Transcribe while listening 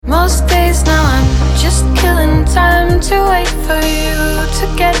most days now I'm just killing time to wait for you to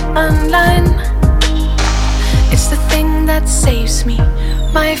get online. It's the thing that saves me,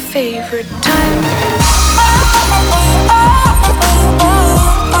 my favorite time.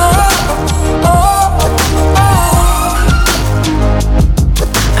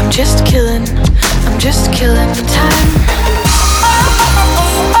 I'm just killing time.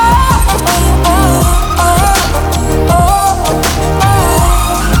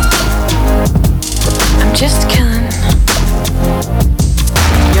 I'm just killing.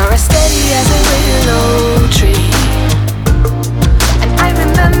 You're as steady as a willow tree, and I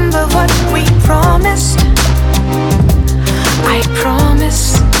remember what we promised. I promise.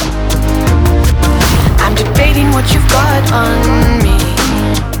 I'm debating what you've got on me.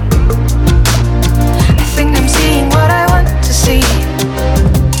 I think I'm seeing what I want to see,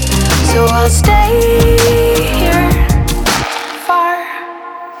 so I'll stay here, far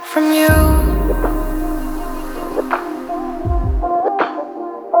from you.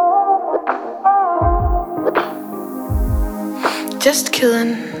 Just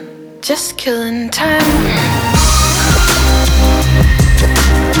killing time.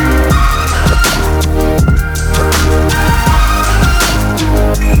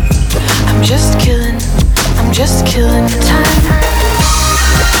 I'm just killing time.